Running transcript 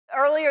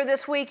earlier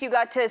this week, you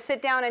got to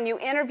sit down and you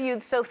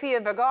interviewed Sofia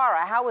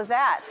Vergara. How was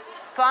that?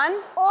 Fun?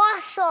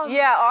 Awesome.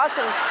 Yeah,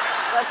 awesome.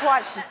 Let's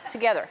watch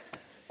together.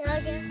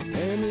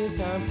 And it's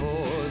time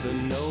for the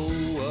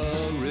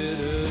Noah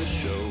Ritter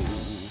Show.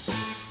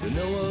 The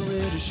Noah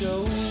Ritter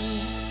Show.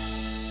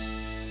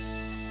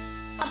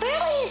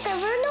 Apparently it's time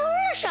for the Noah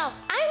Ritter Show.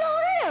 I'm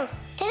Noah Ritter.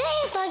 Today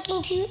I'm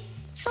talking to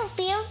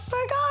Sofia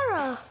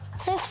Vergara.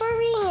 Thanks for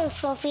being here,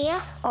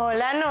 Sofia.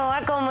 Hola,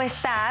 Noah, ¿cómo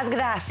estás?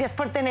 Gracias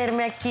por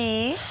tenerme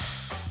aquí.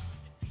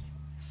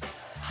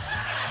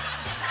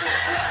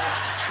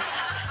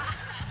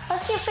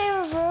 What's your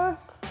favorite food?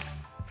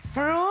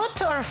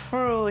 Fruit or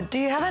fruit? Do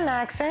you have an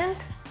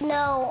accent?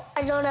 No,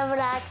 I don't have an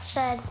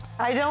accent.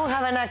 I don't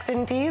have an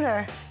accent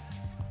either.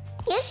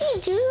 Yes, you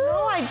do.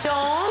 No, I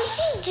don't. Yes,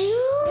 you do.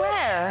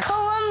 Where?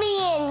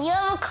 Colombian. You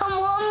have a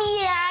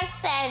Colombian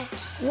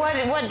accent.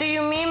 What do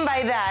you mean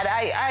by that?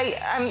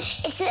 I'm...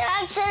 It's an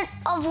accent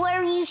of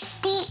where you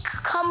speak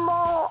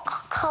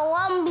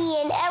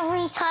Colombian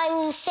every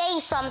time you say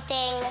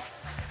something.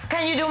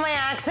 Can you do my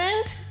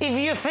accent? If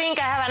you think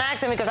I have an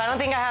accent, because I don't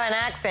think I have an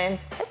accent.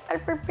 I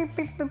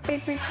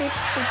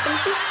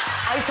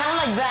sound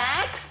like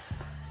that?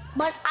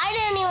 But I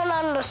didn't even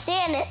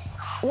understand it.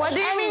 What do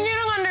you mean you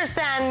don't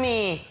understand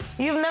me?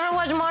 You've never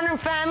watched Modern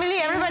Family?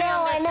 Everybody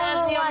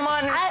understands me on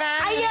Modern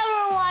Family. I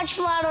never watched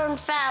Modern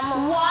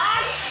Family.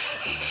 What?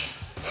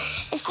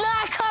 It's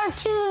not a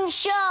cartoon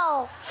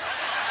show.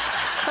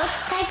 What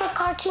type of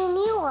cartoon do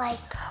you like?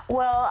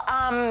 Well,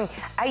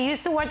 I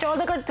used to watch all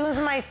the cartoons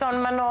my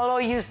son Manolo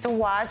used to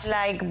watch,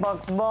 like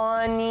Bugs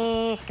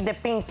Bunny, the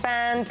Pink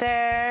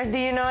Panther. Do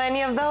you know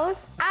any of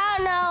those? I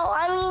don't know.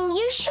 I mean,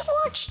 you should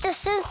watch The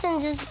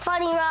Simpsons. It's a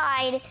funny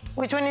ride.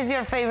 Which one is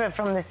your favorite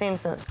from The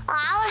Simpsons?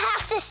 I would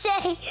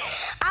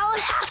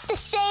have to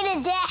say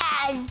the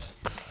dad.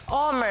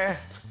 Homer.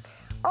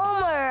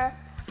 Homer.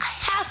 I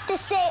have to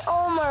say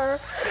Homer.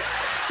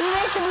 He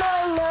makes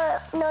annoying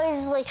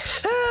noises like,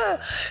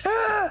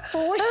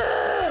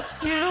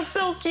 You look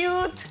so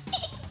cute.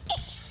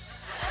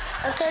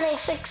 I'm turning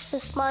 6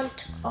 this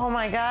month. Oh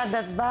my God,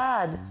 that's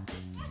bad.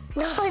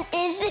 No, it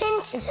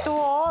isn't. It's too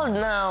old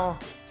now.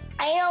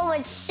 I know,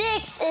 but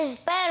 6 is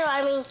better.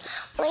 I mean,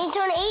 when you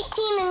turn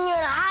 18 and you're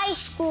in high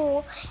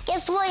school,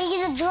 guess what? You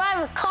get to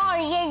drive a car,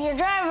 you get your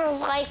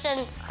driver's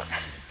license.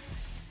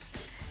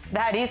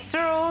 That is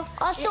true.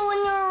 Also,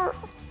 when you're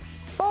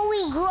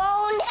fully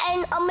grown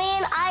and a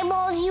man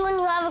eyeballs you and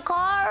you have a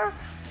car,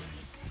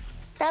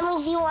 that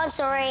means he wants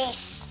a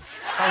race.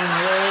 A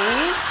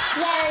race?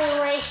 Yeah,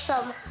 and race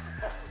them.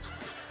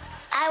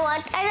 I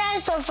want a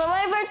dinosaur for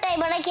my birthday,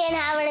 but I can't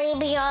have any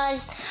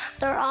because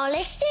they're all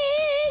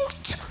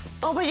extinct.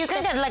 Oh, but you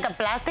can get like a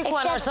plastic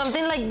one or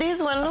something like this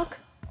one, look.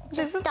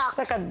 This is duck.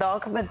 like a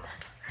dog, but...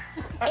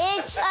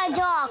 It's a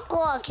duck,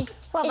 look.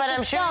 Well, but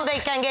I'm sure they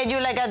can get you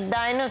like a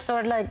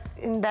dinosaur, like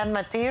in that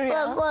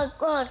material. Look,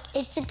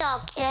 it's a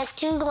duck. It has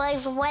 2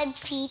 legs, webbed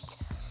feet.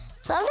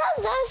 Sometimes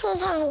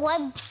dinosaurs have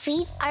webbed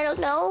feet, I don't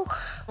know.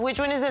 Which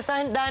one is the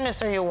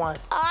dinosaur you want?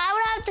 I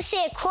would have to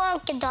say a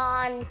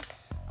kronkodon.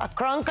 A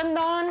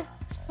kronkodon?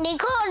 They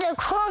call it a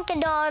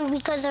kronkodon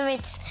because of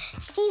its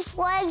stiff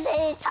legs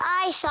and its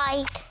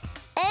eyesight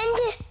and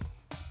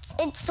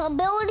its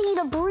ability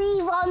to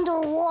breathe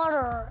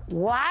underwater.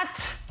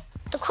 What?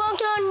 The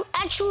kronkodon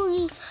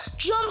actually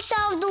jumps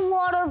out of the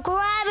water,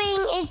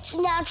 grabbing its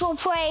natural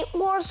prey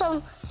or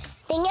something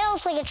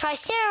else like a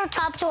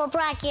triceratops or a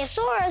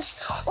brachiosaurus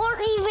or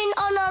even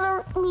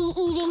another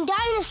meat-eating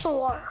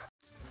dinosaur.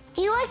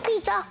 Do you like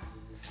pizza?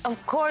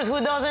 Of course, who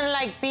doesn't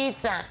like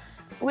pizza?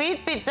 We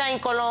eat pizza in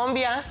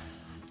Colombia.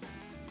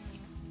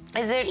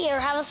 Is it? Here,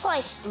 have a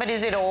slice. But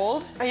is it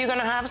old? Are you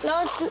gonna have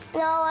some?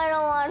 No, I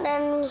don't want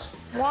any.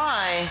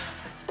 Why?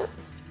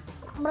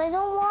 But I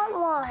don't want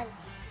one.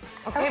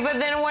 Okay, but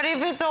then what if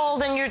it's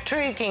old and you're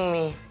tricking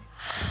me?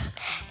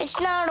 It's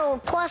not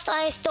old. Plus,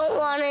 I just don't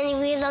want any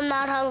because I'm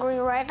not hungry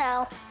right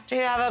now. Do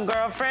you have a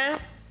girlfriend?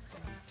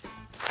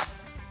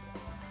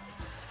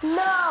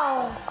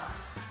 No.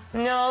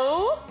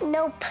 No?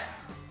 Nope.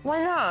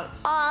 Why not?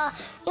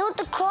 You know what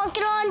the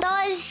kronkodon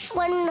does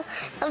when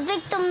the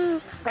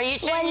victim... Are you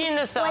changing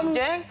the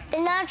subject? The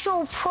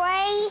natural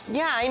prey...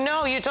 Yeah, I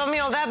know. You told me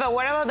all that, but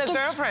what about the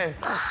girlfriend?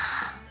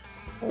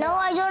 No,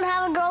 I don't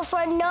have a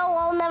girlfriend. No,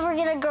 I'll never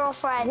get a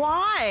girlfriend.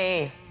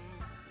 Why?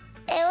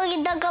 Hey, look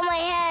at duck on my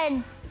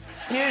head.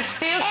 You're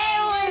still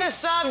changing the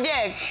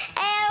subject.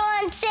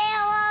 Everyone say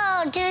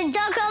hello to the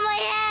duck on my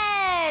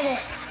head.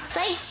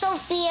 Thanks,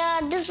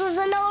 Sofia. This was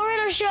the Noah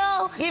Ritter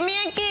Show. Give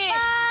me a kiss.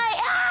 Bye.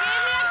 Give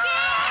me a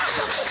kiss.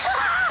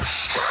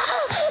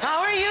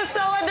 How are you so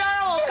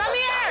adorable? Come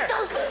here.